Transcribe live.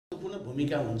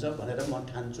भूमिका हुन्छ भनेर म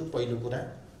ठान्छु पहिलो कुरा।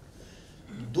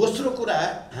 दोस्रो कुरा,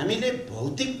 हामीले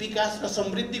भौतिक विकास र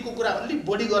समृद्धिको कुरा अलि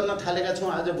बढी गर्न थालेका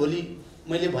छौँ आजभोलि।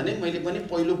 मैले पनि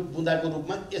पहिलो बुँदाको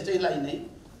रूपमा यसैलाई नै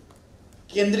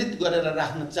केन्द्रित गरेर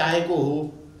राख्न चाहेको हो।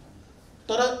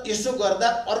 तर यसो गर्दा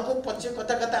अर्को पक्ष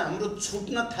कता कता हाम्रो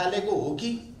छुट्न थालेको हो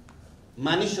कि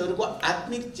मानिसहरूको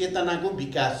आत्मिक चेतनाको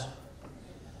विकास,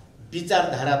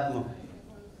 विचारधारात्मक,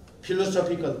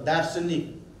 फिलोसफिकल, दार्शनिक,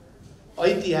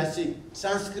 ऐतिहासिक,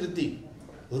 सांस्कृतिक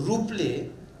रूपले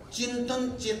चिन्तन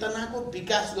चेतनाको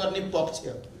विकास गर्ने पक्ष,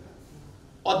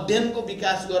 अध्ययनको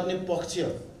विकास गर्ने पक्ष,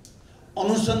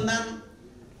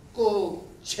 अनुसन्धानको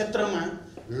क्षेत्रमा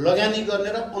लगानी गर्ने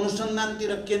र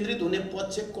अनुसन्धानतिर केन्द्रित हुने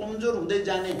पक्ष कमजोर हुँदै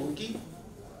जाने हो कि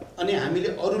अनि हामीले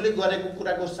अरूले गरेको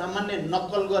कुराको सामान्य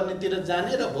नक्कल गर्नेतिर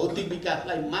जाने र भौतिक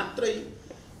विकासलाई मात्रै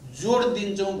जोड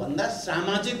दिन्छौँ भन्दा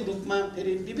सामाजिक रूपमा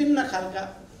फेरि विभिन्न खालका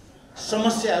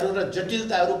समस्याहरू र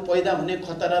जटिलताहरू पैदा हुने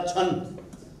खतरा छन्।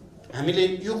 हामीले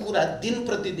यो कुरा दिन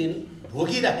प्रतिदिन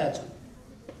भोगिरहेका छौँ।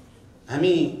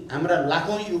 हाम्रा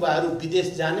लाखौं युवाहरू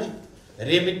विदेश जाने,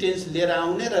 रेमिटेन्स लिएर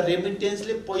आउने र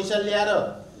रेमिटेन्सले पैसा ल्याएर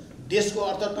देशको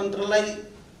अर्थतन्त्रलाई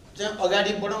चाहिँ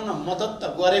अगाडि बढाउन मद्दत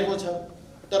त गरेको छ,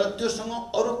 तर त्योसँग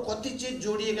अरू कति चिज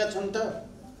जोडिएका छन् त?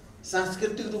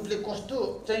 सांस्कृतिक रूपले कस्तो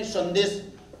चाहिँ सन्देश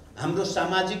हाम्रो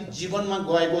सामाजिक जीवनमा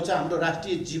गएको छ, हाम्रो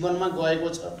राष्ट्रिय जीवनमा गएको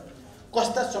छ,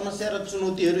 कस्ता समस्या र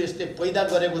चुनौतीहरू यसले पैदा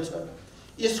गरेको छ,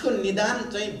 यसको निदान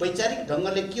चाहिँ वैचारिक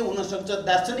ढङ्गले के हुन सक्छ,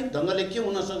 दार्शनिक ढङ्गले के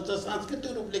हुन सक्छ,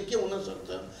 सांस्कृतिक रूपले के हुन सक्छ,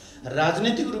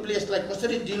 राजनीतिक रूपले यसलाई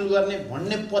कसरी डिल गर्ने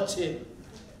भन्ने पक्ष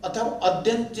अथवा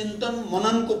अध्ययन चिन्तन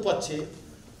मननको पक्ष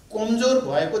कमजोर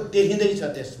भएको देखिँदैछ।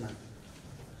 त्यसमा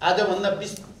आजभन्दा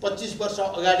 20-25 वर्ष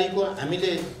अगाडिको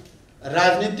हामीले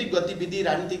राजनीतिक गतिविधि,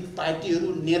 राजनीतिक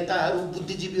पार्टीहरू, नेताहरू,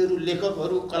 बुद्धिजीवीहरू,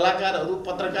 लेखकहरू, कलाकारहरू,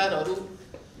 पत्रकारहरू,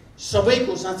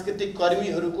 सबैको, सांस्कृतिक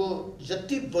कर्मीहरूको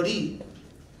जति बढी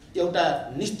एउटा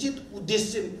निश्चित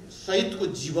उद्देश्य सहितको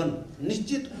जीवन,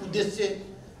 निश्चित उद्देश्य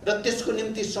र त्यसको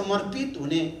निम्ति समर्पित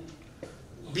हुने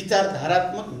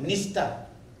विचारधारात्मक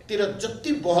निष्ठातिर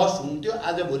जति बहस हुन्थ्यो,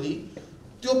 आजभोलि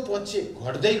त्यो पक्ष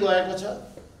घट्दै गएको छ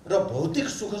र भौतिक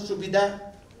सुख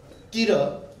सुविधातिर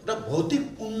र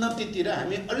भौतिक उन्नतितिर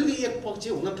हामी अलि एक पक्ष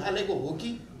हुन थालेको हो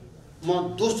कि?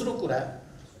 म दोस्रो कुरा,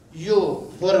 यो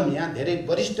फोरम यहाँ धेरै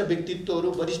वरिष्ठ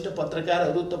व्यक्तित्वहरू, वरिष्ठ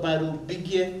पत्रकारहरू, तपाईहरू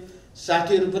विज्ञ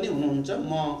साथीहरू पनि हुनुहुन्छ।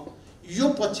 म यो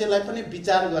पक्षलाई पनि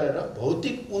विचार गरेर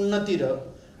भौतिक उन्नति र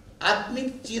आत्मिक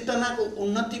चेतनाको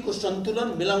उन्नतिको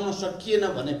सन्तुलन मिलाउन सकिएन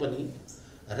भने पनि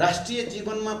राष्ट्रिय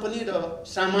जीवनमा पनि र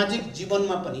सामाजिक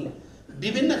जीवनमा पनि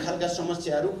विभिन्न खालका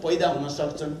समस्याहरू पैदा हुन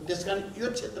सक्छन्। त्यसकारण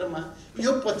यो क्षेत्रमा,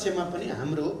 यो पक्षमा पनि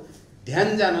हाम्रो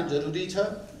ध्यान जान जरुरी छ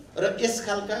र यस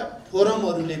खालका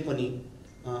फोरमहरूले पनि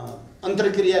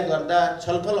अन्तर्क्रिया गर्दा,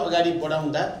 छलफल अगाडि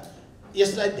बढाउँदा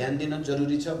यसलाई ध्यान दिन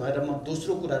जरुरी छ भनेर म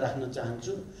दोस्रो कुरा राख्न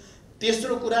चाहन्छु।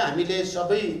 तेस्रो कुरा, हामीले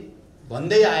सबै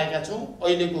भन्दै आएका छौँ,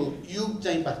 अहिलेको युग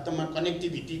चाहिँ वास्तवमा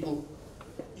कनेक्टिभिटीको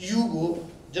युग हो।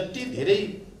 जति धेरै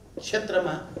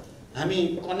क्षेत्रमा हामी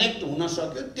कनेक्ट हुन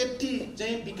सक्यो त्यति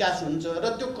चाहिँ विकास हुन्छ र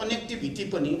त्यो कनेक्टिभिटी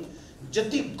पनि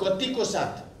जति गतिको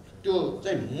साथ, त्यो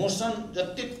चाहिँ मोसन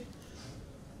जति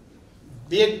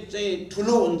वेग चाहिँ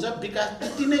ठुलो हुन्छ, विकास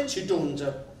त्यति नै छिटो हुन्छ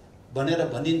भनेर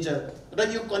भनिन्छ। र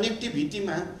यो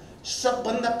कनेक्टिभिटीमा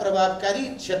सबभन्दा प्रभावकारी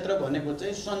क्षेत्र भनेको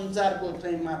चाहिँ सञ्चारको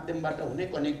चाहिँ माध्यमबाट हुने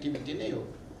कनेक्टिभिटी नै हो।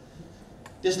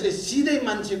 त्यसले सिधै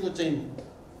मान्छेको चाहिँ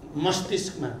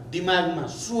मस्तिष्कमा, दिमागमा,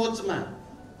 सोचमा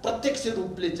प्रत्यक्ष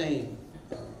रूपले चाहिँ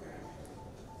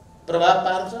प्रभाव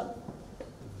पार्छ।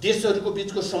 देशहरूको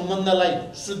बीचको सम्बन्धलाई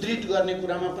सुदृढ गर्ने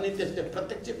कुरामा पनि त्यसले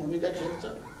प्रत्यक्ष भूमिका खेल्छ।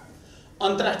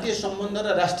 अन्तर्राष्ट्रिय सम्बन्ध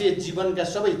र राष्ट्रिय जीवनका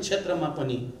सबै क्षेत्रमा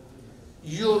पनि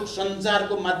यो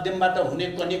सञ्चारको माध्यमबाट हुने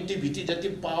कनेक्टिभिटी जति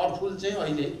पावरफुल चाहिँ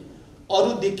अहिले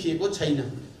अरू देखिएको छैन।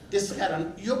 त्यसकारण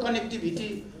यो कनेक्टिभिटी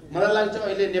मलाई लाग्छ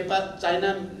अहिले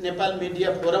चाइना नेपाल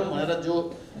मिडिया फोरम भनेर जो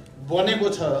बनेको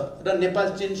छ र नेपाल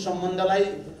चीन सम्बन्धलाई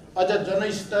अझ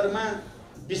जनस्तरमा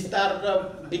विस्तार र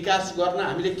विकास गर्न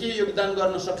हामीले के योगदान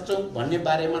गर्न सक्छौं भन्ने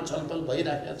बारेमा छलफल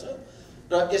भइरहेको छ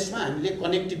र यसमा हामीले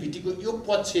कनेक्टिभिटीको यो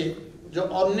पक्ष जो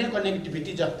अन्य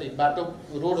कनेक्टिभिटी जस्तै बाटो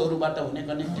रोडहरुबाट हुने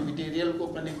कनेक्टिभिटी, रेलको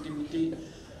कनेक्टिभिटी,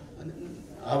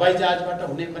 हवाई जहाजबाट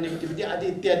हुने कनेक्टिभिटी आदि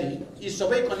इत्यादि, यी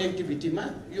सबै कनेक्टिभिटीमा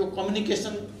यो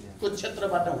कम्युनिकेसनको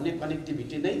क्षेत्रबाट हुने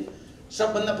कनेक्टिभिटी नै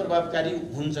सबभन्दा प्रभावकारी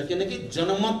हुन्छ, किनकि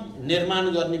जनमत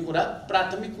निर्माण गर्ने कुरा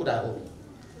प्राथमिक कुरा हो।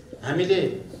 हामीले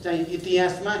चाहिँ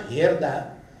इतिहासमा हेर्दा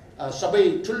सबै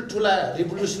ठुलठुला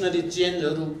रिभोल्युसनरी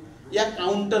चेन्जहरु या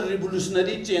काउन्टर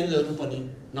रिभोल्युसनरी चेन्जहरु पनि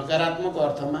नकारात्मक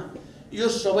अर्थमा यो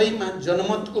सबैमा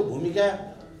जनमतको भूमिका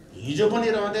हिजो पनि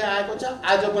रहँदै आएको छ,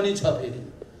 आज पनि छ। फेरि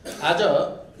आज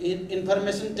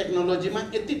इन्फर्मेसन टेक्नोलोजीमा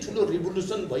यति ठुलो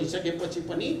रिभोल्युसन भइसकेपछि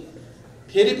पनि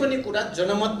फेरि पनि कुरा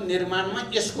जनमत निर्माणमा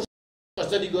यसको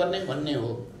कसरी गर्ने भन्ने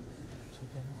हो।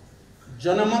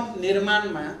 जनमत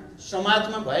निर्माणमा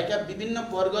समाजमा भएका विभिन्न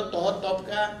वर्ग तह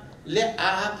तबकाले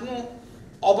आफ्नो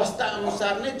अवस्था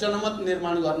अनुसार नै जनमत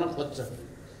निर्माण गर्न खोज्छ।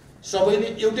 सबैले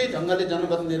एउटै ढङ्गले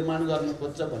जनमत निर्माण गर्न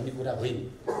खोज्छ भन्ने कुरा होइन।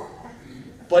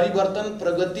 परिवर्तन,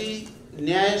 प्रगति,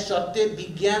 न्याय, सत्य,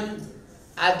 विज्ञान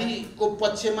आदिको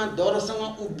पक्षमा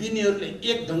दरोसँग उभिनेहरूले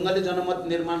एक ढङ्गले जनमत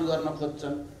निर्माण गर्न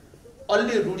खोज्छन्।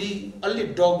 अलि रूढी, अलि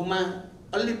डगमा,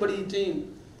 अलि बढी चाहिँ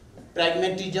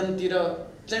प्राग्मेटिजमतिर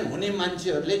चाहिँ हुने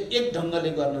मान्छेहरूले एक ढङ्गले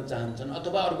गर्न चाहन्छन्,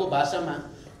 अथवा अर्को भाषामा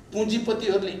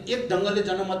पुँजीपतिहरूले एक ढङ्गले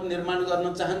जनमत निर्माण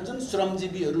गर्न चाहन्छन्,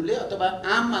 श्रमजीवीहरूले अथवा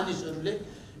आम मानिसहरूले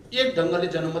एक ढङ्गले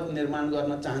जनमत निर्माण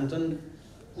गर्न चाहन्छन्।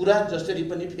 कुरा जसरी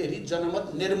पनि फेरि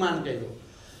जनमत निर्माणकै हो।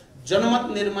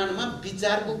 जनमत निर्माणमा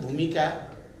विचारको भूमिका,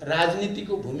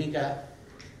 राजनीतिको भूमिका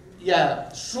या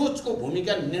सोचको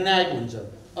भूमिका निर्णायक हुन्छ।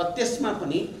 त्यसमा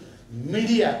पनि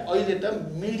मिडिया, अहिले त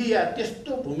मिडिया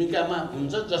त्यस्तो भूमिकामा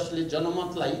हुन्छ जसले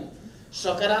जनमतलाई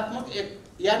सकारात्मक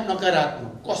या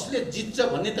नकारात्मक कसले जित्छ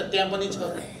भन्ने त त्यहाँ पनि छ।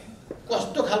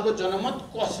 कस्तो खालको जनमत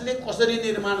कसले कसरी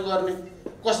निर्माण गर्ने,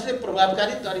 कसले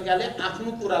प्रभावकारी तरिकाले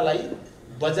आफ्नो कुरालाई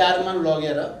बजारमा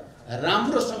लगेर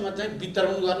राम्रोसँग चाहिँ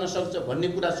वितरण गर्न सक्छ भन्ने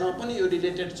कुरासँग पनि यो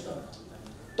रिलेटेड छ।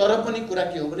 तर पनि कुरा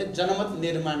के हो भने जनमत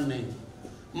निर्माण नै।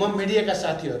 म मिडियाका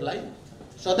साथीहरूलाई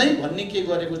सधैँ भन्ने के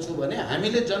गरेको छु भने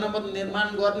हामीले जनमत निर्माण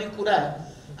गर्ने कुरा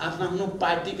आफ्ना आफ्नो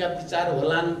पार्टीका विचार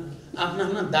होलान्, आफ्ना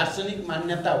आफ्ना दार्शनिक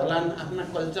मान्यता होलान्, आफ्ना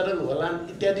कल्चरल होलान्,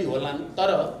 इत्यादि होलान्। तर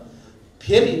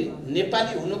फेरि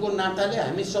नेपाली हुनुको नाताले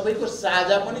हामी सबैको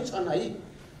साझा पनि छन् है।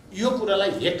 यो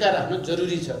कुरालाई हेक्का राख्न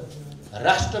जरुरी छ।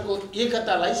 राष्ट्रको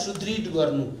एकतालाई सुदृढ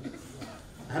गर्नु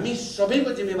हामी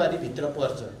सबैको जिम्मेवारी भित्र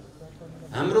पर्छ।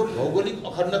 हाम्रो भौगोलिक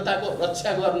अखण्डताको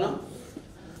रक्षा गर्न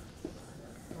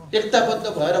एकताबद्ध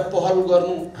भएर पहल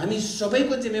गर्नु हामी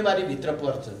सबैको जिम्मेवारी भित्र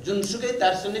पर्छ। जुनसुकै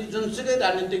दार्शनिक, जुनसुकै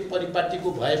राजनीतिक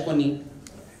परिपाटीको भए पनि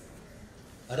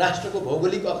राष्ट्रको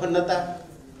भौगोलिक अखण्डता,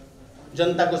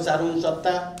 जनताको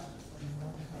सार्वभौमसत्ता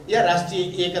या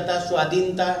राष्ट्रिय एकता,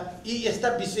 स्वाधीनता यी यस्ता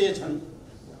विषय छन्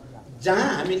जहाँ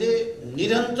हामीले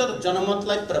निरन्तर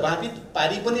जनमतलाई प्रभावित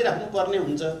पारी पनि राख्नुपर्ने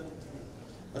हुन्छ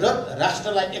र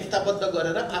राष्ट्रलाई एकताबद्ध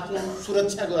गरेर आफ्नो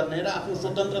सुरक्षा गर्ने र आफ्नो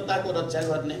स्वतन्त्रताको रक्षा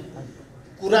गर्ने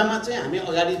कुरामा चाहिँ हामी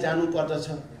अगाडि जानु पर्दछ।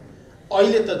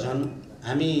 अहिले त झन्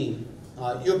हामी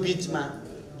यो बीचमा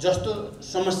जस्तो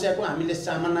समस्याको हामीले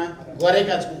सामना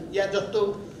गरेका छौँ या जस्तो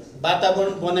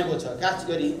वातावरण बनेको छ, खास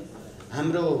गरी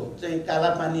हाम्रो चाहिँ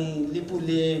कालापानी,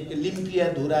 लिपुलेक,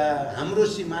 लिम्पियाधुरा, हाम्रो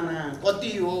सिमाना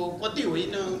कति हो कति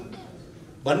होइन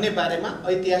भन्ने बारेमा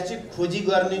ऐतिहासिक खोजी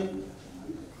गर्ने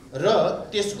र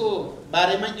त्यसको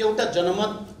बारेमा एउटा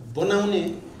जनमत बनाउने,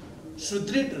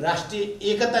 सुदृढ राष्ट्रिय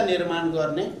एकता निर्माण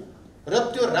गर्ने र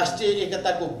त्यो राष्ट्रिय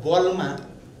एकताको बलमा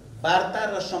वार्ता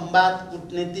र संवाद,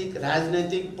 कूटनीतिक,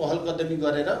 राजनैतिक पहलकदमी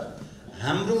गरेर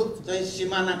हाम्रो चाहिँ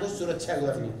सिमानाको सुरक्षा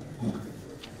गर्ने।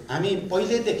 हामी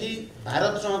पहिलेदेखि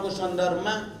भारतसँगको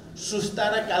सन्दर्भमा सुस्ता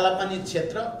र कालापानी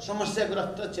क्षेत्र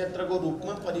समस्याग्रस्त क्षेत्रको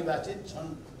रूपमा परिभाषित छन्।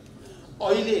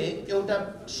 अहिले एउटा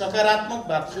सकारात्मक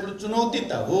भाग चुनौती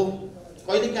त हो,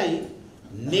 कहिलेकाहीँ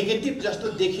नेगेटिभ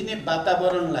जस्तो देखिने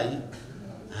वातावरणलाई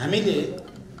हामीले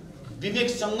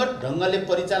विवेकसङ्गत ढङ्गले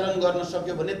परिचालन गर्न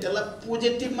सक्यो भने त्यसलाई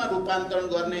पोजिटिभमा रूपान्तरण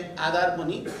गर्ने आधार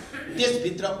पनि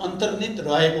त्यसभित्र अन्तर्निहित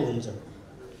रहेको हुन्छ।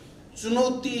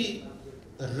 चुनौती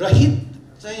रहित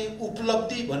चाहिँ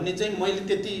उपलब्धि भन्ने चाहिँ मैले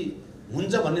त्यति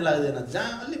हुन्छ भन्ने लाग्दैन।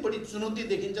 जहाँ अलि बढी चुनौती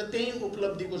देखिन्छ त्यही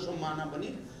उपलब्धिको सम्भावना पनि।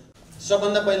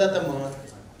 सबभन्दा पहिला त म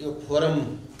यो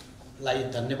फोरमलाई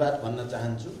धन्यवाद भन्न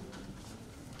चाहन्छु।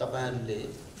 तपाईहरुले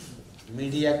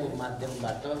मिडियाको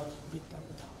माध्यमबाट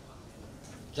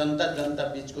जनता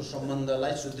बीचको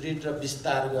सम्बन्धलाई सुदृढ र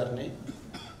विस्तार गर्ने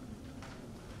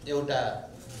एउटा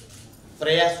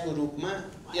प्रयासको रूपमा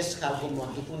यस खालको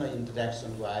महत्त्वपूर्ण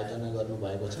इन्टरेक्सनको आयोजना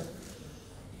गर्नुभएको छ।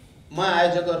 म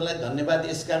आयोजकहरूलाई धन्यवाद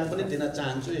यसकारण पनि दिन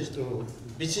चाहन्छु, यस्तो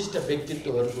विशिष्ट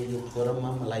व्यक्तित्वहरूको यो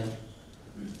फोरममा मलाई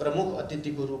प्रमुख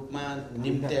अतिथिको रूपमा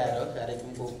निम्त्याएर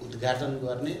कार्यक्रमको उद्घाटन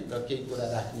गर्ने र केही कुरा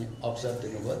राख्ने अवसर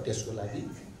दिनुभयो, त्यसको लागि।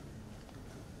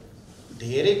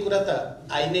 धेरै कुरा त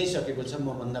आइ नै सकेको छ।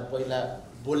 म भन्दा पहिला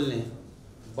बोल्ने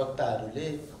वक्ताहरूले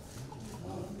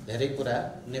धेरै कुरा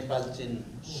नेपाल चीन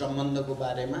सम्बन्धको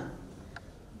बारेमा,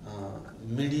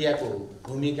 मिडियाको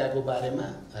भूमिकाको बारेमा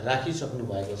राखिसक्नु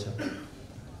भएको छ।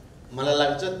 मलाई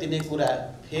लाग्छ तिनै कुरा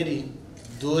फेरि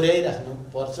दोहोर्याइराख्नु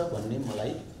पर्छ भन्ने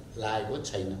मलाई लागेको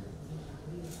छैन।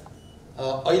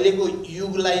 अहिलेको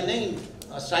युगलाई नै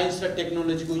साइन्स र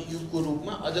टेक्नोलोजीको युगको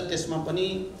रूपमा अझ त्यसमा पनि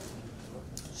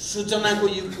सूचनाको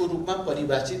युगको रूपमा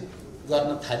परिभाषित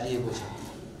गर्न थालिएको छ।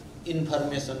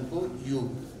 इन्फर्मेसनको युग।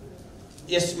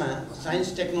 यसमा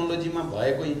साइन्स टेक्नोलोजीमा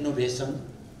भएको इनोभेसन,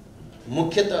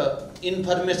 मुख्यतः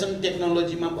इन्फर्मेसन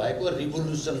टेक्नोलोजीमा भएको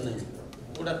रिभोल्युसन नै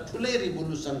एउटा ठुलै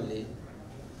रिभोल्युसनले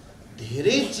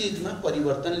धेरै चिजमा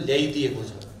परिवर्तन ल्याइदिएको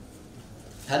छ।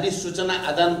 खालि सूचना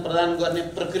आदान प्रदान गर्ने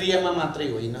प्रक्रियामा मात्रै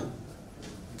होइन,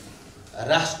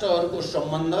 राष्ट्रहरूको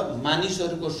सम्बन्ध,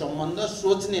 मानिसहरूको सम्बन्ध,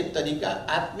 सोच्ने तरिका,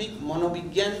 आत्मिक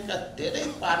मनोविज्ञानका धेरै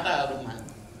पाटाहरूमा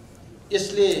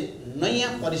यसले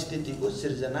नयाँ परिस्थितिको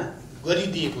सिर्जना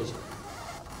गरिदिएको छ।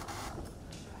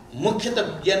 मुख्यतः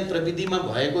विज्ञान प्रविधिमा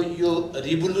भएको यो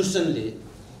रिभोल्युसनले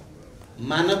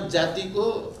मानव जातिको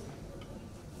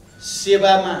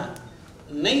सेवामा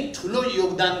नै ठुलो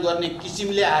योगदान गर्ने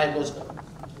किसिमले आएको छ।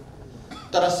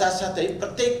 तर साथसाथै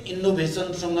प्रत्येक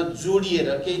इनोभेसनसँग जोडिएर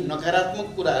केही नकारात्मक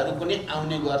कुराहरू पनि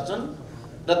आउने गर्छन्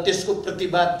र त्यसको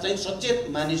प्रतिवाद चाहिँ सचेत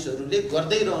मानिसहरूले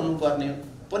गर्दै रहनुपर्ने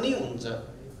पनि हुन्छ।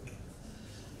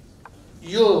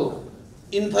 यो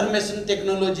इन्फर्मेसन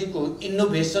टेक्नोलोजीको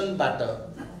इनोभेसनबाट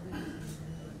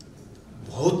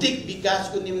भौतिक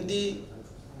विकासको निम्ति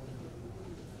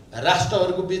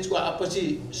राष्ट्रहरूको बीचको आपसी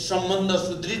सम्बन्ध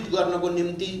सुदृढ गर्नको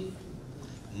निम्ति,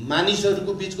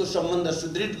 मानिसहरूको बीचको सम्बन्ध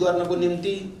सुदृढ गर्नको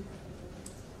निम्ति,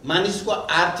 मानिसको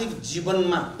आर्थिक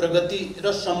जीवनमा प्रगति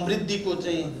र समृद्धिको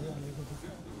चाहिँ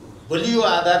बलियो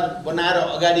आधार बनाएर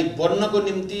अगाडि बढ्नको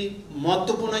निम्ति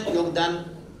महत्त्वपूर्ण योगदान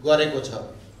गरेको छ।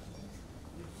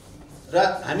 र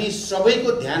हामी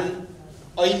सबैको ध्यान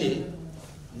अहिले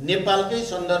नेपालकै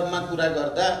सन्दर्भमा कुरा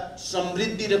गर्दा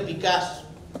समृद्धि र विकास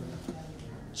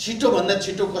छिटोभन्दा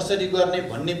छिटो कसरी गर्ने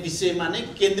भन्ने विषयमा नै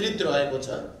केन्द्रित रहेको छ।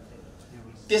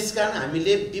 त्यसकारण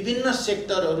हामीले विभिन्न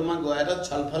सेक्टरहरूमा गएर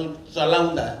छलफल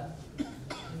चलाउँदा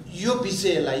यो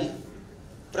विषयलाई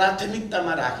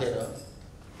प्राथमिकतामा राखेर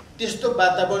त्यस्तो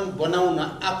वातावरण बनाउन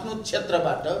आफ्नो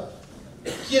क्षेत्रबाट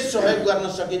के सहयोग गर्न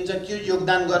सकिन्छ, के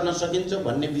योगदान गर्न सकिन्छ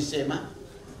भन्ने विषयमा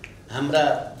हाम्रा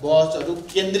बहसहरू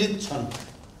केन्द्रित छन्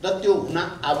र त्यो हुन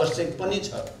आवश्यक पनि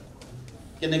छ।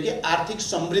 किनकि आर्थिक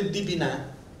समृद्धि बिना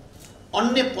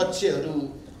अन्य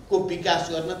पक्षहरूको विकास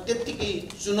गर्न त्यत्तिकै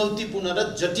चुनौतीपूर्ण र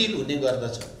जटिल हुने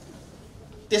गर्दछ।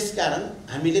 त्यसकारण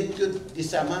हामीले त्यो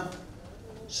दिशामा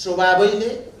स्वभावैले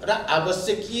र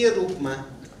आवश्यकीय रूपमा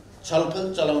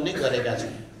छलफल चलाउने गरेका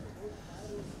छौँ।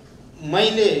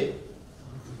 मैले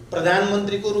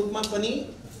प्रधानमन्त्रीको रूपमा पनि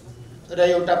र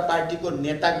एउटा पार्टीको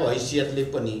नेताको हैसियतले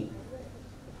पनि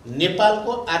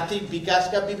नेपालको आर्थिक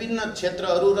विकासका विभिन्न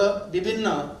क्षेत्रहरू र विभिन्न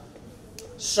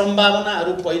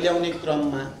सम्भावनाहरू पहिल्याउने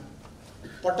क्रममा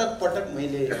पटक पटक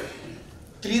मैले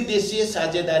त्रिदेशीय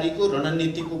साझेदारीको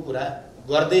रणनीतिको कुरा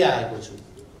गर्दै आएको छु।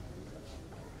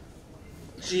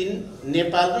 चीन,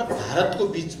 नेपाल र भारतको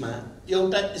बीचमा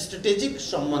एउटा स्ट्रेटेजिक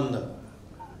सम्बन्ध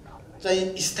चाहिँ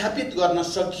स्थापित गर्न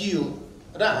सकियो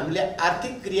र हामीले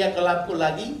आर्थिक क्रियाकलापको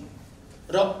लागि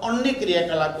र अन्य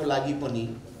क्रियाकलापको लागि पनि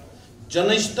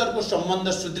जनस्तरको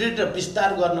सम्बन्ध सुदृढ र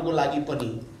विस्तार गर्नको लागि पनि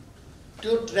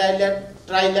त्यो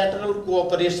ट्राइल्याटरल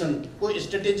कोअपरेसनको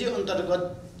स्ट्रेटेजी अन्तर्गत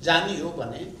जाने हो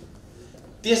भने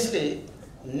त्यसले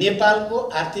नेपालको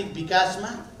आर्थिक विकासमा,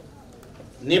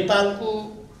 नेपालको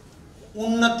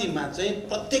उन्नतिमा चाहिँ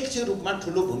प्रत्यक्ष रूपमा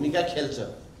ठुलो भूमिका खेल्छ।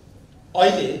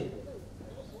 अहिले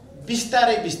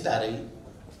बिस्तारै बिस्तारै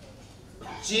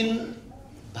चीन,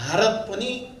 भारत पनि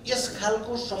यस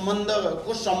खालको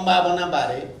सम्बन्धको सम्भावना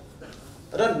बारे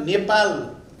र नेपाल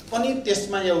पनि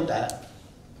त्यसमा एउटा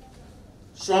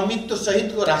स्वामित्व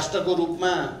सहितको राष्ट्रको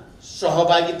रूपमा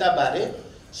सहभागिता बारे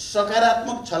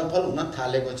सकारात्मक छलफल हुन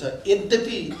थालेको छ।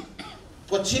 यद्यपि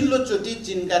पछिल्लो चोटि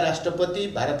चीनका राष्ट्रपति,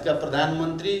 भारतका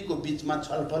प्रधानमन्त्रीको बीचमा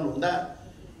छलफल हुँदा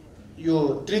यो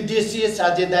त्रिदेशीय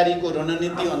साझेदारीको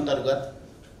रणनीति अन्तर्गत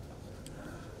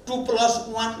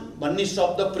 2+1 भन्ने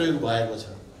शब्द प्रयोग भएको छ।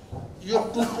 यो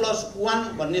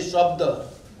 2+1 भन्ने शब्द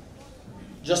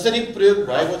जसरी प्रयोग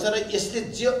भएको छ र यसले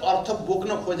जे अर्थ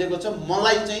बोक्न खोजेको छ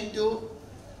मलाई चाहिँ त्यो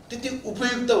त्यति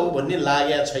उपयुक्त हो भन्ने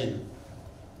लागेको छैन।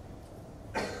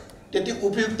 त्यति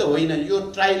उपयुक्त होइन। यो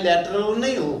ट्राइल्याटरल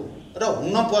नै हो र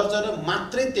हुनपर्छ र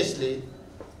मात्रै त्यसले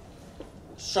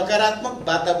सकारात्मक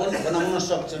वातावरण बनाउन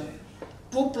सक्छ।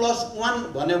 2+1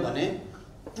 भन्यो भने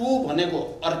 2 भनेको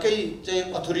अर्कै चाहिँ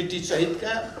अथोरिटी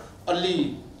सहितका अलि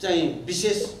चाहिँ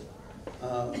विशेष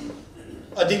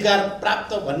अधिकार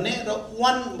प्राप्त भन्ने र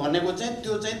 1 भनेको चाहिँ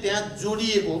त्यो चाहिँ त्यहाँ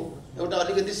जोडिएको एउटा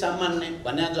अलिकति सामान्य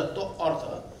भने जस्तो अर्थ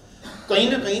कहीँ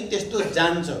न कहीँ त्यस्तो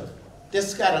जान्छ।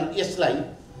 त्यसकारण यसलाई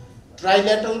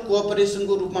ट्राइल्याटरल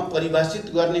कोअपरेसनको रूपमा परिभाषित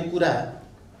गर्ने कुरा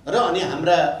र अनि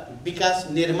हाम्रा विकास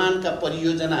निर्माणका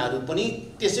परियोजनाहरू पनि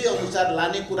त्यसै अनुसार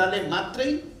लाने कुराले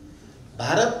मात्रै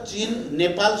भारत, चीन,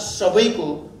 नेपाल सबैको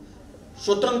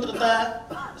स्वतन्त्रता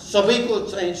सबैको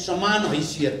चाहिँ समान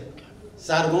हैसियत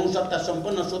सार्वभौम सत्ता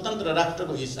सम्पन्न स्वतन्त्र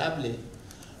राष्ट्रको हिसाबले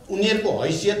उनीहरूको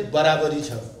हैसियत बराबरी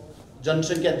छ।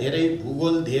 जनसङ्ख्या धेरै,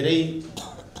 भूगोल धेरै,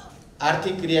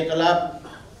 आर्थिक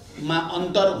क्रियाकलापमा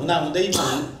अन्तर हुँदाहुँदै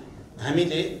पनि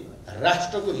हामीले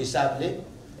राष्ट्रको हिसाबले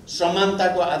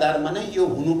समानताको आधारमा नै यो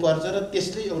हुनुपर्छ र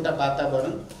त्यसले एउटा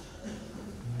वातावरण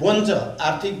बन्छ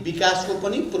आर्थिक विकासको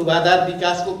पनि, पूर्वाधार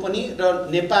विकासको पनि र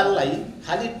नेपाललाई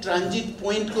खालि ट्रान्जिट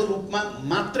पोइन्टको रूपमा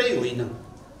मात्रै होइन,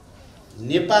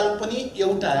 नेपाल पनि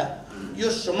एउटा यो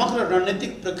समग्र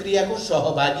रणनीतिक प्रक्रियाको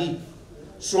सहभागी,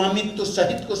 स्वामित्व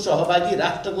सहितको सहभागी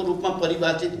राष्ट्रको रूपमा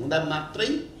परिभाषित हुँदा मात्रै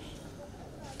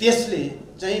त्यसले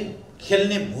चाहिँ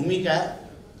खेल्ने भूमिका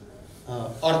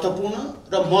अर्थपूर्ण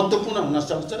र महत्त्वपूर्ण हुन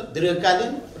सक्छ,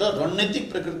 दीर्घकालीन र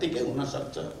रणनीतिक प्रकृतिकै हुन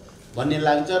सक्छ भन्ने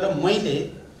लाग्छ। र मैले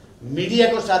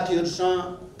मिडियाको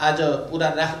साथीहरूसँग आज कुरा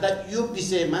राख्दा यो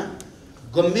विषयमा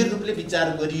गम्भीर रूपले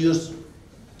विचार गरियोस्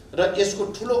र यसको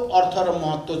ठुलो अर्थ र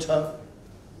महत्त्व छ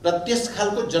र त्यस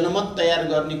खालको जनमत तयार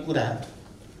गर्ने कुरा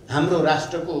हाम्रो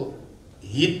राष्ट्रको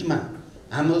हितमा,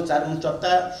 हाम्रो सार्वभौम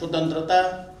सत्ता, स्वतन्त्रता,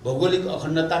 भौगोलिक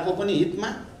अखण्डताको पनि हितमा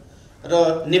र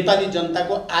नेपाली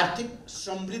जनताको आर्थिक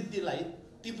समृद्धिलाई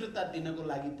तीव्रता दिनको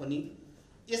लागि पनि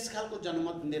यस खालको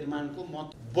जनमत निर्माणको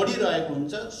महत्त्व बढिरहेको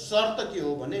हुन्छ। शर्त के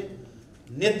हो भने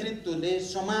नेतृत्वले,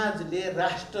 समाजले,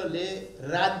 राष्ट्रले,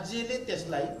 राज्यले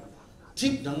त्यसलाई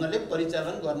ठिक ढङ्गले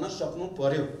परिचालन गर्न सक्नु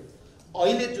पर्यो।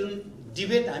 अहिले जुन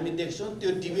डिबेट हामी देख्छौँ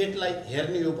त्यो डिबेटलाई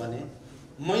हेर्ने हो भने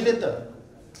मैले त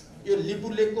यो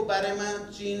लिपुलेखको बारेमा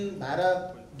चीन,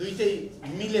 भारत दुईटै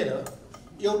मिलेर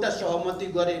एउटा सहमति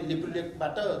गरे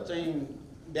लिपुलेखबाट चाहिँ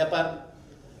व्यापार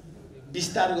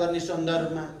विस्तार गर्ने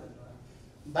सन्दर्भमा।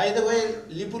 बाइ द वे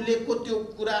लिपुलेखको त्यो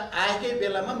कुरा आएकै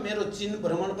बेलामा मेरो चीन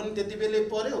भ्रमण पनि त्यति बेलै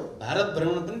पर्यो, भारत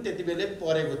भ्रमण पनि त्यति बेलै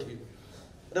परेको थियो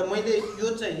र मैले यो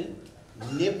चाहिँ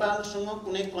नेपालसँग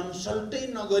कुनै कन्सल्टै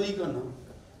नगरिकन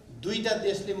दुईटा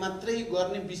देशले मात्रै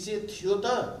गर्ने विषय थियो त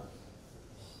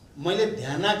मैले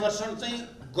ध्यानाकर्षण चाहिँ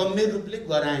गम्भीर रूपले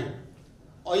गराएँ।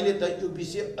 अहिले त यो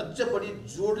विषय अझ बढी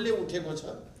जोडले उठेको छ।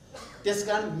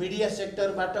 त्यसकारण मिडिया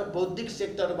सेक्टरबाट, बौद्धिक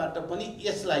सेक्टरबाट पनि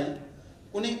यसलाई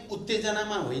कुनै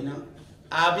उत्तेजनामा होइन,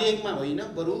 आवेगमा होइन,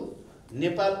 बरु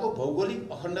नेपालको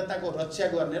भौगोलिक अखण्डताको रक्षा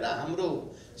गर्ने र हाम्रो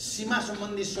सीमा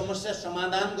सम्बन्धी समस्या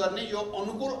समाधान गर्ने यो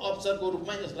अनुकूल अवसरको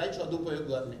रूपमा यसलाई सदुपयोग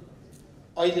गर्ने।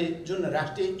 अहिले जुन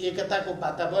राष्ट्रिय एकताको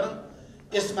वातावरण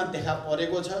यसमा देखा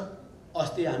परेको छ।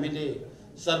 अस्ति हामीले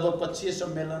सर्वपक्षीय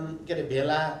सम्मेलन के अरे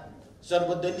भेला,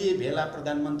 सर्वदलीय भेला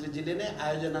प्रधानमन्त्रीजीले नै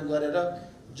आयोजना गरेर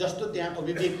जस्तो त्यहाँ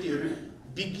अभिव्यक्तिहरू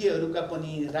विज्ञहरूका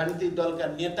पनि, राजनीतिक दलका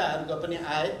नेताहरूका पनि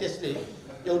आए, त्यसले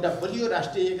एउटा बलियो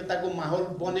राष्ट्रिय एकताको माहौल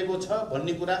बनेको छ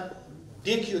भन्ने कुरा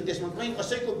देखियो। त्यसमा कहीँ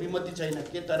कसैको विमति छैन।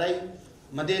 के तराई,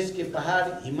 मधेस, के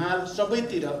पहाड, हिमाल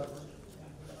सबैतिर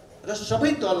र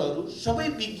सबै दलहरू, सबै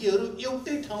विज्ञहरू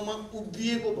एउटै ठाउँमा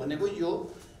उभिएको भनेको यो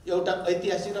एउटा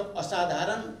ऐतिहासिक र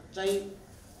असाधारण चाहिँ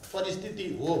परिस्थिति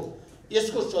हो।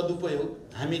 यसको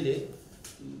सदुपयोग हामीले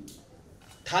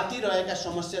थातिरहेका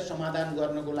समस्या समाधान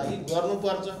गर्नको लागि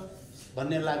गर्नुपर्छ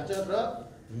भन्ने लाग्छ र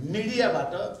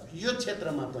मिडियाबाट यो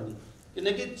क्षेत्रमा पनि,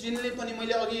 किनकि चीनले पनि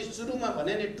मैले अघि सुरुमा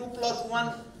भने नि 2+1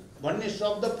 भन्ने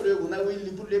शब्द प्रयोग हुँदा उही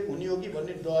लिपुलेख हुने हो कि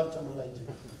भन्ने डर छ मलाई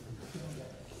चाहिँ।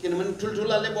 किनभने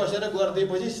ठुल्ठुलाले बसेर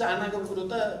गरिदिएपछि सानाको कुरो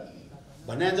त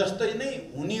भने जस्तै नै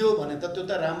हुने हो भने त त्यो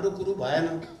त राम्रो कुरो भएन।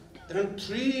 त्यसकारण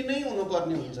 3 नै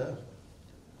हुनुपर्ने हुन्छ।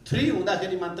 3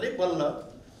 हुँदाखेरि मात्रै बल्ल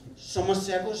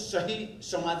समस्याको सही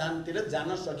समाधानतिर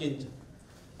जान सकिन्छ।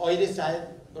 अहिले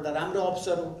सायद एउटा राम्रो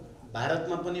अवसर हो।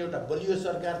 भारतमा पनि एउटा बलियो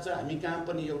सरकार छ, हामी कहाँ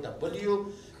पनि एउटा बलियो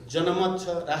जनमत छ,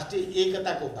 राष्ट्रिय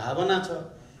एकताको भावना छ।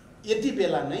 यति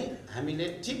बेला नै हामीले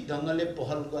ठिक ढङ्गले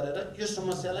पहल गरेर यो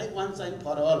समस्यालाई वान्स एन्ड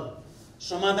फर अल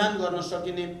समाधान गर्न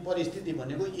सकिने परिस्थिति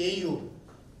भनेको यही हो।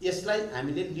 यसलाई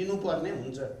हामीले लिनुपर्ने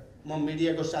हुन्छ। म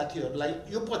मिडियाको साथीहरूलाई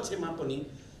यो पक्षमा पनि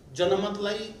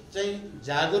जनमतलाई चाहिँ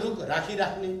जागरुक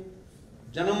राखिराख्ने,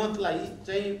 जनमतलाई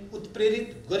चाहिँ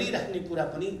उत्प्रेरित गरिराख्ने कुरा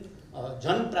पनि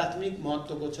झन् प्राथमिक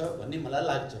महत्त्वको छ भन्ने मलाई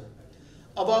लाग्छ।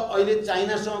 अब अहिले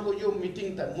चाइनासँगको यो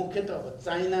मिटिङ त मुख्यतः अब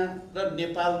चाइना र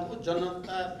नेपालको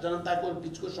जनताको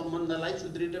बिचको सम्बन्धलाई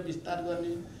सुदृढ विस्तार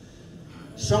गर्ने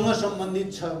सँग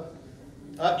सम्बन्धित छ।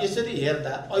 यसरी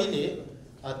हेर्दा अहिले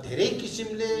धेरै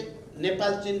किसिमले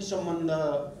नेपाल चीन सम्बन्ध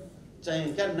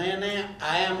चाहिँ क्या नयाँ नयाँ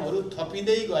आयामहरू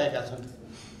थपिँदै गएका छन्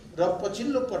र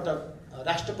पछिल्लो पटक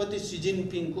राष्ट्रपति सी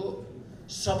जिनपिङको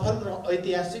सफल र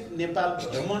ऐतिहासिक नेपाल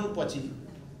भ्रमणपछि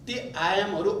ती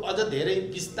आयामहरू अझ धेरै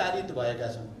विस्तारित भएका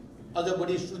छन्, अझ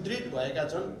बढी सुदृढ भएका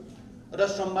छन् र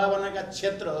सम्भावनाका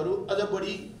क्षेत्रहरू अझ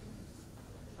बढी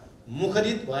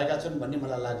मुखरित भएका छन् भन्ने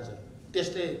मलाई लाग्छ।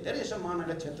 त्यसले धेरै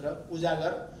सम्भावनाका क्षेत्र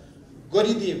उजागर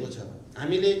गरिदिएको छ।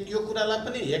 हामीले यो कुरालाई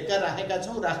पनि हेक्का राखेका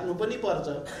छौँ, राख्नु पनि पर्छ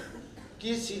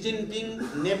कि सी जिनपिङ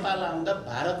नेपाल आउँदा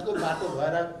भारतको बाटो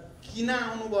भएर किन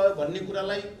आउनुभयो भन्ने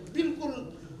कुरालाई बिल्कुल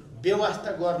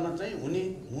व्यवस्था गर्न चाहिँ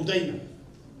हुँदैन।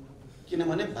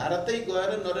 किनभने भारतै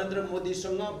गएर नरेन्द्र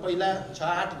मोदीसँग पहिला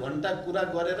 6-8 घण्टा कुरा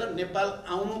गरेर नेपाल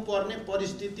आउनुपर्ने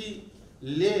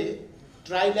परिस्थितिले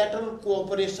ट्राइल्याटरल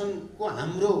कोअपरेसनको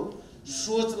हाम्रो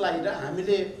सोचलाई र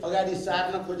हामीले अगाडि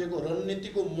सार्न खोजेको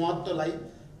रणनीतिको महत्त्वलाई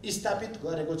स्थापित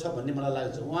गरेको छ भन्ने मलाई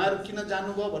लाग्छ। उहाँहरू किन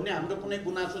जानुभयो भन्ने हाम्रो कुनै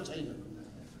गुनासो छैन,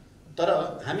 तर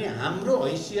हामी हाम्रो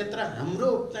हैसियत र हाम्रो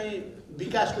चाहिँ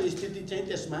विकासको स्थिति चाहिँ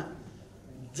त्यसमा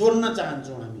जोड्न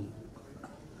चाहन्छौँ हामी।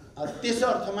 त्यस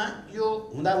अर्थमा यो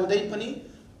हुँदाहुँदै पनि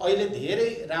अहिले धेरै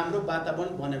राम्रो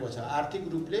वातावरण बनेको छ। आर्थिक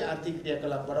रूपले आर्थिक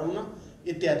क्रियाकलाप बढाउन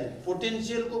इत्यादि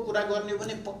पोटेन्सियलको कुरा गर्ने हो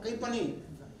भने पक्कै पनि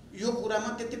यो कुरामा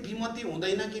त्यति विमति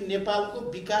हुँदैन कि नेपालको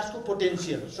विकासको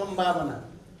पोटेन्सियल सम्भावना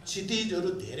क्षितिजहरू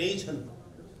धेरै छन्,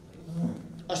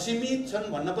 असीमित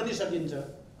छन् भन्न पनि सकिन्छ।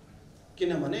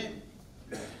 किनभने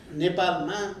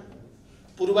नेपालमा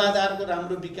पूर्वाधारको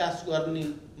राम्रो विकास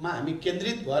गर्नेमा हामी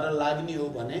केन्द्रित भएर लाग्ने हो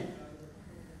भने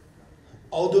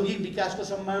औद्योगिक विकासको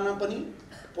सम्भावना पनि,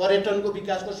 पर्यटनको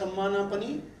विकासको सम्भावना पनि,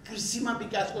 कृषिमा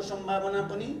विकासको सम्भावना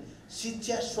पनि,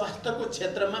 शिक्षा स्वास्थ्यको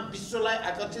क्षेत्रमा विश्वलाई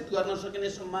आकर्षित गर्न सकिने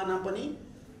सम्भावना पनि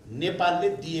नेपालले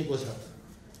दिएको छ।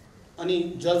 अनि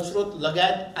जलस्रोत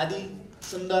लगायत आदि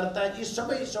सुन्दरता यी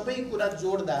सबै कुरा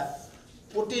जोड्दा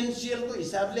पोटेन्सियलको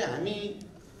हिसाबले हामी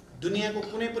दुनियाँको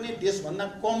कुनै पनि देशभन्दा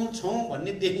कम छौँ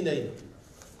भन्ने देखिँदैन।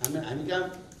 हामी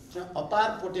कहाँ अपार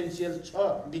पोटेन्सियल छ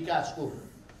विकासको,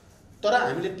 तर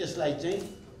हामीले त्यसलाई चाहिँ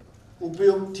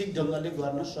उपयोग ठिक ढङ्गले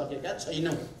गर्न सकेका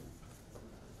छैनौँ।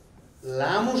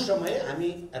 लामो समय हामी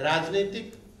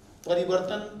राजनैतिक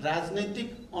परिवर्तन, राजनैतिक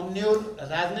अन्यल,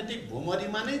 राजनैतिक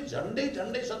भूमरीमा नै झन्डै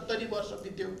 70 वर्ष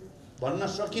बित्यो भन्न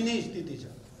सकिने स्थिति छ।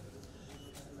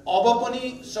 अब पनि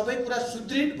सबै कुरा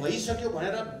सुदृढ भइसक्यो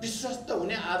भनेर विश्वस्त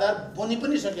हुने आधार बनि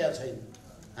पनि सकेका छैन।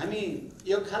 हामी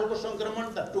यो खालको सङ्क्रमण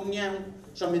त टुङ्ग्यायौँ,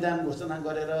 संविधान घोषणा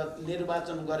गरेर,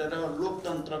 निर्वाचन गरेर,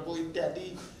 लोकतन्त्रको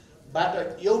इत्यादिबाट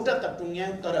एउटा त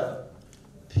टुङ्ग्यायौँ, तर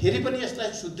फेरि पनि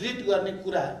यसलाई सुदृढ गर्ने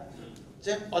कुरा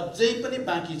चाहिँ अझै पनि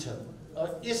बाँकी छ।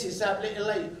 यस हिसाबले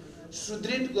यसलाई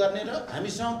सुदृढ गर्ने र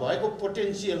हामीसँग भएको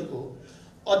पोटेन्सियलको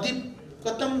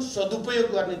अधिकतम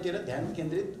सदुपयोग गर्नेतिर ध्यान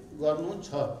केन्द्रित गर्नु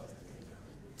छ।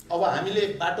 अब हामीले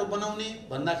बाटो बनाउने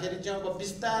भन्दाखेरि चाहिँ अब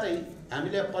बिस्तारै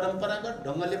हामीले परम्परागत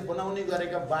ढङ्गले बनाउने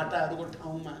गरेका बाटाहरूको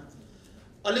ठाउँमा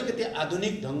अलिकति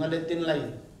आधुनिक ढङ्गले तिनलाई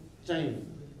चाहिँ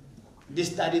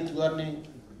विस्तारित गर्ने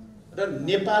र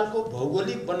नेपालको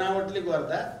भौगोलिक बनावटले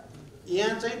गर्दा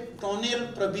यहाँ चाहिँ टनेल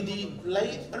प्रविधिलाई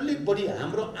अलिक बढी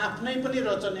हाम्रो आफ्नै पनि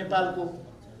रहेछ नेपालको।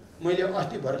 मैले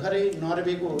अस्ति भर्खरै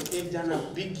नर्वेको एकजना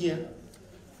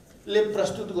विज्ञले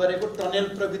प्रस्तुत गरेको टनेल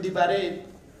प्रविधिबारे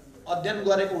अध्ययन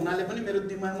गरेको हुनाले पनि मेरो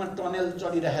दिमागमा टनेल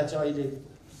चलिरहेको छ अहिले।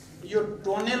 यो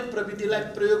टनेल प्रविधिलाई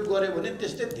प्रयोग गर्यो भने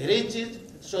त्यस्तै धेरै चिज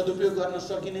सदुपयोग गर्न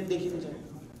सकिने देखिन्छ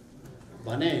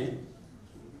भने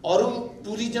अरू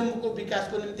टुरिज्मको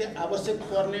विकासको निम्ति आवश्यक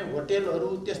पर्ने होटेलहरू,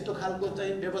 त्यस्तो खालको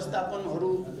चाहिँ व्यवस्थापनहरू,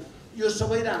 यो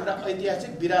सबै र हाम्रा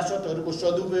ऐतिहासिक विरासतहरूको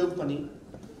सदुपयोग पनि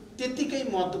त्यतिकै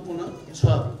महत्त्वपूर्ण छ।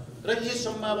 र यी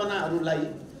सम्भावनाहरूलाई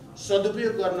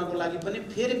सदुपयोग गर्नको लागि पनि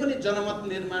फेरि पनि जनमत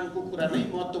निर्माणको कुरा नै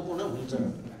महत्त्वपूर्ण हुन्छ।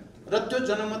 र त्यो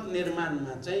जनमत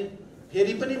निर्माणमा चाहिँ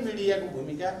फेरि पनि मिडियाको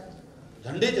भूमिका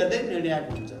झन्डै निर्णायक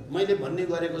हुन्छ। मैले भन्ने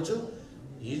गरेको छु,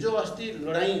 हिजो अस्ति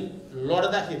लडाईँ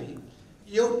लड्दाखेरि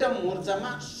एउटा मोर्चामा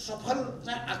सफल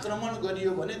चाहिँ आक्रमण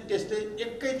गरियो भने त्यसले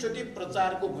एकैचोटि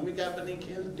प्रचारको भूमिका पनि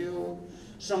खेल्थ्यो,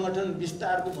 सङ्गठन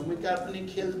विस्तारको भूमिका पनि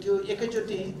खेल्थ्यो,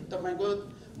 एकैचोटि तपाईँको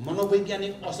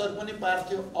मनोवैज्ञानिक असर पनि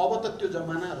पार्थ्यो। अब त त्यो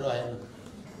जमाना रहेन।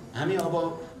 हामी अब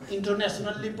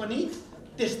इन्टरनेसनल्ली पनि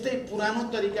त्यस्तै पुरानो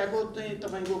तरिकाको चाहिँ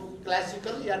तपाईँको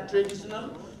क्लासिकल या ट्रेडिसनल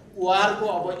वारको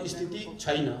अब स्थिति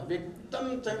छैन। अब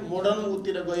एकदम चाहिँ मोडर्न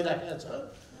उतिर गइराखेको छ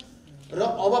र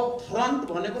अब फ्रन्ट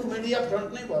भनेको मिडिया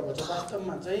फ्रन्ट नै भएको छ।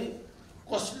 वास्तवमा चाहिँ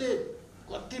कसले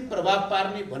कति प्रभाव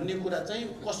पार्ने भन्ने कुरा चाहिँ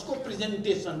कसको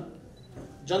प्रेजेन्टेसन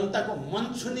जनताको मन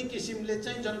छुने किसिमले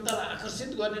चाहिँ जनतालाई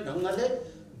आकर्षित गर्ने ढङ्गले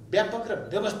व्यापक र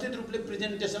व्यवस्थित रूपले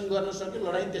प्रेजेन्टेसन गर्न सक्यो,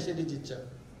 लडाईँ त्यसरी जित्छ।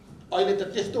 अहिले त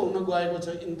त्यस्तो हुन गएको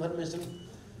छ। इन्फर्मेसन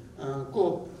को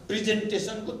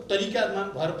प्रेजेन्टेसनको तरिकामा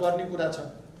भर पर्ने कुरा छ।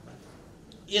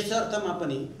 यस अर्थमा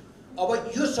पनि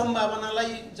अब यो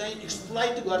सम्भावनालाई चाहिँ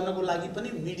एक्सप्लोइट गर्नको लागि पनि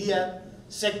मिडिया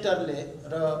सेक्टरले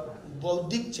र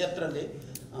बौद्धिक क्षेत्रले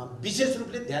विशेष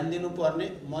रूपले ध्यान दिनुपर्ने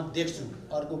म देख्छु।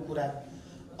 अर्को कुरा,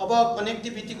 अब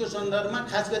कनेक्टिभिटीको सन्दर्भमा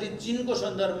खास गरी चीनको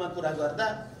सन्दर्भमा कुरा गर्दा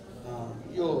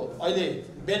यो अहिले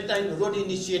belt and road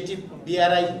initiative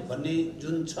BRI भन्ने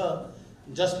जुन छ,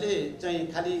 जसले चाहिँ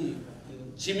खालि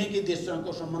छिमेकी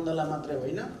देशसँगको सम्बन्धलाई मात्रै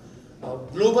होइन,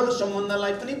 ग्लोबल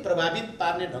सम्बन्धलाई पनि प्रभावित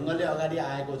पार्ने ढङ्गले अगाडि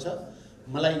आएको छ।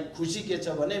 मलाई खुसी के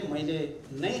छ भने मैले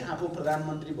नै आफू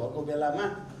प्रधानमन्त्री भएको बेलामा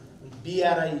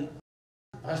BRI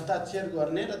हस्ताक्षर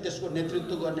गर्ने र त्यसको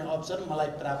नेतृत्व गर्ने अवसर मलाई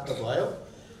प्राप्त भयो।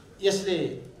 यसले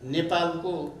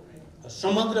नेपालको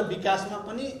समग्र विकासमा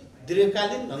पनि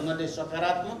दीर्घकालीन ढङ्गले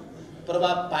सकारात्मक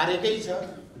प्रभाव पारेकै छ,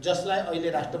 जसलाई अहिले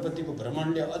राष्ट्रपतिको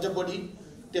भ्रमणले अझ बढी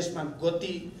त्यसमा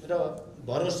गति र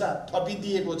भरोसा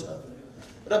थपिदिएको छ।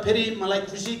 र फेरि मलाई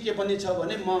खुसी के पनि छ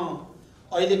भने म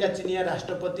अहिलेका चिनिया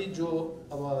राष्ट्रपति जो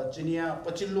अब चिनिया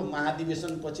पछिल्लो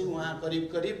महाधिवेशनपछि उहाँ करिब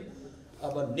करिब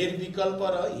अब निर्विकल्प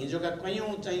र हिजोका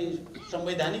कयौं चाहिँ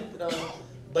संवैधानिक र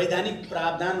वैधानिक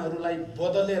प्रावधानहरूलाई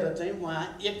बदलेर चाहिँ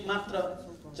उहाँ एकमात्र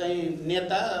चाहिँ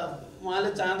नेता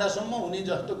उहाँले चाहँदासम्म हुने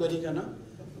जस्तो गरिकन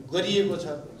गरिएको छ।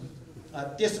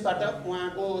 त्यसबाट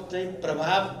उहाँको चाहिँ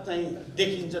प्रभाव चाहिँ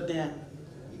देखिन्छ त्यहाँ।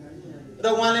 र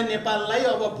उहाँले नेपाललाई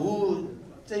अब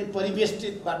चाहिँ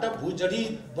परिवेष्टितबाट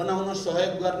भूजडित बनाउन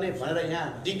सहयोग गर्ने भनेर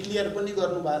यहाँ डिक्लियर पनि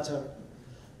गर्नुभएको छ।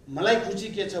 मलाई खुसी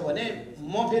के छ भने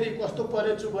म फेरि कस्तो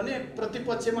परेछु भने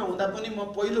प्रतिपक्षमा हुँदा पनि म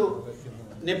पहिलो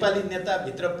नेपाली नेता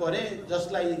भित्र परे,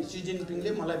 जसलाई सी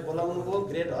जिनपिङले मलाई बोलाउनु भयो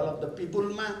ग्रेट हल अफ द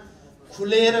पिपुलमा,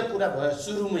 खुलेर कुरा भयो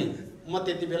सुरुमै। म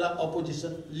त्यति बेला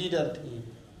अपोजिसन लिडर थिएँ,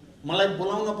 मलाई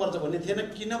बोलाउन पर्छ भन्ने थिएन।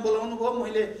 किन बोलाउनु भयो,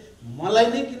 मलाई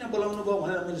नै किन बोलाउनु भयो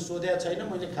भनेर मैले सोधेको छैन।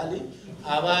 मैले खालि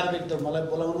आभार व्यक्त, मलाई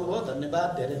बोलाउनु भयो धन्यवाद,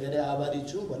 धेरै धेरै आभारी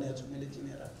छु भनेको छु मैले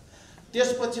चिनेर।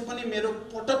 त्यसपछि पनि मेरो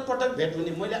पटक पटक भेट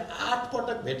हुने, मैले 8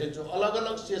 पटक भेटेछु अलग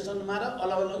अलग सेसनमा र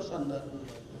अलग अलग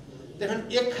सन्दर्भमा।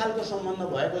 त्यहाँदेखि एक खालको सम्बन्ध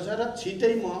भएको छ। र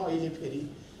छिटै म अहिले फेरि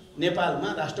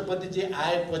नेपालमा राष्ट्रपतिजी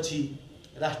आएपछि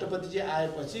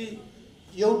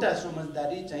एउटा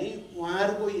समझदारी चाहिँ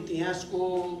उहाँहरूको इतिहासको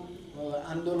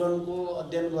आन्दोलनको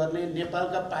अध्ययन गर्ने,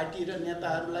 नेपालका पार्टी र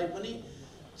नेताहरूलाई पनि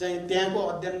चाहिँ त्यहाँको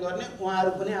अध्ययन गर्ने,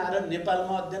 उहाँहरू पनि आएर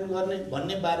नेपालमा अध्ययन गर्ने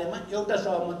भन्ने बारेमा एउटा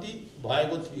सहमति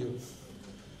भएको थियो।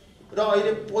 र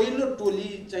अहिले पहिलो टोली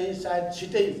चाहिँ सायद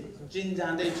छिटै चीन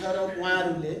जाँदैछ र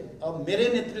उहाँहरूले अब मेरै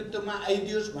नेतृत्वमा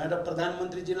आइदियोस् भनेर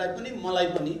प्रधानमन्त्रीजीलाई पनि मलाई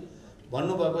पनि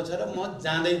भन्नुभएको छ र म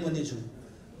जाँदै पनि छु।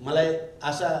 मलाई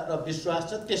आशा र विश्वास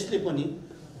छ त्यसले पनि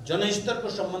जनस्तरको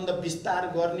सम्बन्ध विस्तार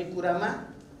गर्ने कुरामा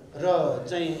र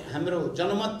चाहिँ हाम्रो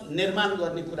जनमत निर्माण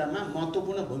गर्ने कुरामा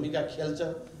महत्त्वपूर्ण भूमिका खेल्छ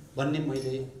भन्ने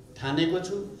मैले ठानेको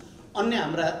छु। अन्य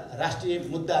हाम्रा राष्ट्रिय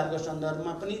मुद्दाहरूको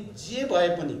सन्दर्भमा पनि जे भए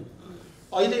पनि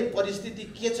अहिले परिस्थिति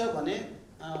के छ भने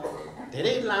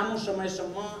धेरै लामो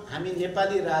समयसम्म हामी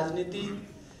नेपाली राजनीति,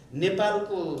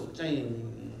 नेपालको चाहिँ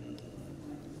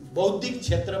बौद्धिक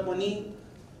क्षेत्र पनि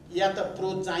या त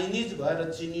प्रो चाइनिज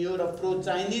भएर चिनियो र प्रो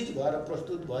चाइनिज भएर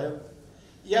प्रस्तुत भयो,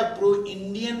 या प्रो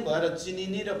इन्डियन भएर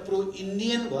चिनिने र प्रो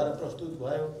इन्डियन भएर प्रस्तुत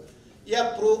भयो, या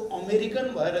प्रो अमेरिकन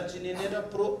भएर चिनिने र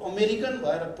प्रो अमेरिकन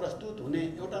भएर प्रस्तुत हुने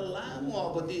एउटा लामो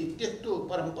अवधि त्यस्तो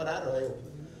परम्परा रह्यो।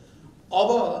 अब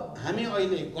हामी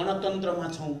अहिले गणतन्त्रमा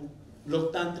छौँ,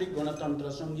 लोकतान्त्रिक गणतन्त्र,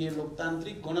 सङ्घीय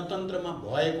लोकतान्त्रिक गणतन्त्रमा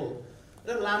भएको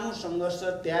र लामो सङ्घर्ष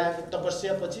त्याग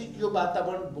तपस्यापछि यो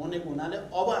वातावरण बनेको हुनाले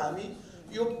अब हामी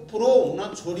यो प्रो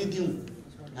हुन छोडिदिउँ।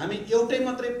 हामी एउटै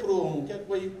मात्रै प्रो हौँ क्या,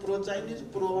 कोही pro Chinese,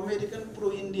 pro American,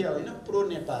 pro India होइन, प्रो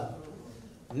नेपाल।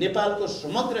 नेपालको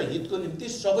समग्र हितको निम्ति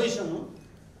सबैसँग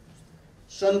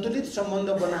सन्तुलित सम्बन्ध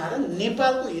बनाएर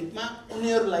नेपालको हितमा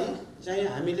उनीहरूलाई चाहिँ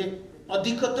हामीले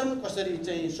अधिकतम कसरी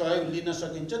चाहिँ सहयोग लिन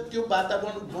सकिन्छ त्यो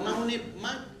वातावरण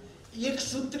बनाउनेमा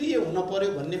एकसूत्रीय हुन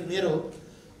पर्यो भन्ने मेरो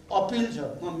अपिल छ।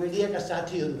 म मिडियाका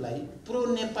साथीहरूलाई प्रो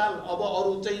नेपाल अब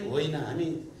अरू चाहिँ होइन, हामी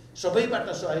सबैबाट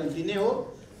सहयोग लिने हो।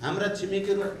 हाम्रा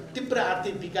छिमेकीहरू तीव्र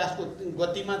आर्थिक विकासको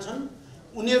गतिमा छन्,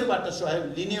 उनीहरूबाट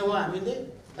सहयोग लिने हो हामीले,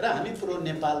 र हामी प्रो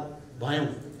नेपाल भयौँ,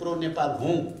 प्रो नेपाल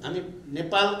हौँ। हामी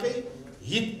नेपालकै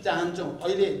हित चाहन्छौँ।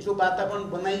 अहिले जो वातावरण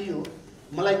बनाइयो,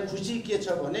 मलाई खुसी के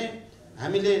छ भने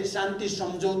हामीले शान्ति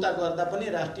सम्झौता गर्दा पनि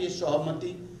राष्ट्रिय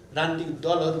सहमति राजनीतिक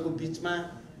दलहरूको बिचमा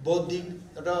बौद्धिक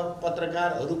र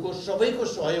पत्रकारहरूको सबैको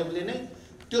सहयोगले नै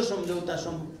त्यो सम्झौता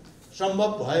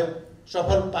सम्भव भयो,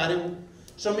 सफल पार्यौँ।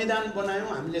 संविधान बनायौँ,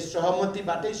 हामीले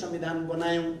सहमतिबाटै संविधान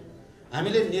बनायौँ।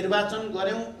 हामीले निर्वाचन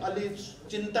गऱ्यौँ, अलि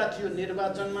चिन्ता थियो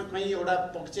निर्वाचनमा कहीँ एउटा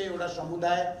पक्ष एउटा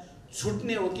समुदाय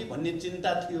छुट्ने हो कि भन्ने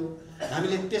चिन्ता थियो।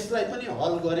 हामीले त्यसलाई पनि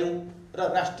हल गऱ्यौँ र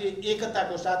राष्ट्रिय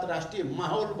एकताको साथ राष्ट्रिय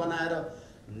माहौल बनाएर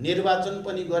निर्वाचन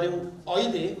पनि गऱ्यौँ।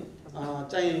 अहिले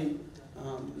चाहिँ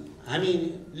हामी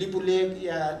लिपुलेक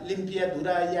या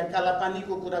लिम्पियाधुरा या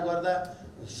कालापानीको कुरा गर्दा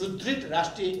सुदृढ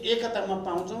राष्ट्रिय एकतामा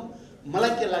पाउँछौँ। मलाई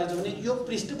के लाग्छ भने यो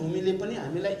पृष्ठभूमिले पनि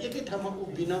हामीलाई एकै ठाउँमा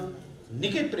उभिन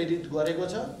निकै प्रेरित गरेको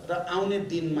छ र आउने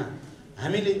दिनमा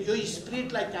हामीले यो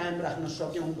स्पिरिटलाई कायम राख्न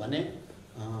सक्यौँ भने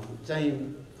चाहिँ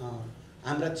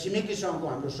हाम्रा छिमेकीसँगको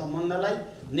हाम्रो सम्बन्धलाई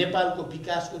नेपालको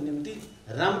विकासको निम्ति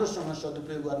राम्रोसँग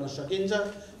सदुपयोग गर्न सकिन्छ।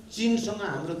 चीनसँग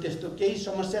हाम्रो त्यस्तो केही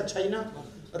समस्या छैन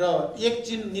र एक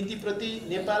चीन नीतिप्रति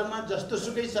नेपालमा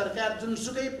जस्तोसुकै सरकार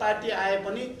जुनसुकै पार्टी आए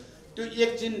पनि त्यो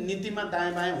एक चीन नीतिमा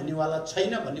दायाँ बायाँ हुनेवाला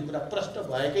छैन भन्ने कुरा प्रष्ट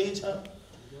भएकै छ।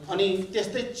 अनि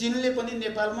त्यस्तै चीनले पनि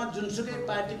नेपालमा जुनसुकै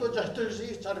पार्टीको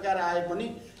जस्तोसुकै सरकार आए पनि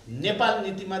नेपाल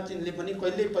नीतिमा चीनले पनि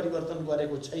कहिल्यै परिवर्तन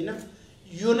गरेको छैन।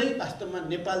 यो नै वास्तवमा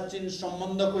नेपाल चीन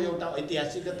सम्बन्धको एउटा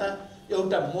ऐतिहासिकता,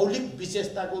 एउटा मौलिक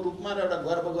विशेषताको रूपमा र एउटा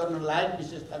गर्व गर्न लायक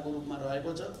विशेषताको रूपमा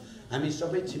रहेको छ। हामी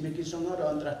सबै छिमेकीसँग र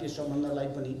अन्तर्राष्ट्रिय सम्बन्धलाई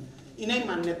पनि यिनै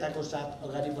मान्यताको साथ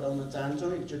अगाडि बढाउन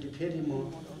चाहन्छौँ। एकचोटि फेरि म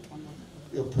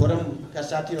यो फोरमका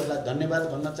साथीहरूलाई धन्यवाद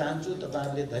भन्न चाहन्छु।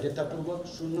 तपाईहरुले धैर्यतापूर्वक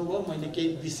सुन्नुभयो। मैले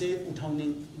केही विषय उठाउने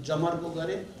जमर्को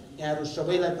गरेँ। यहाँहरू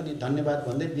सबैलाई पनि धन्यवाद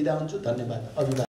भन्दै बिदा हुन्छु। धन्यवाद। अभिवादन।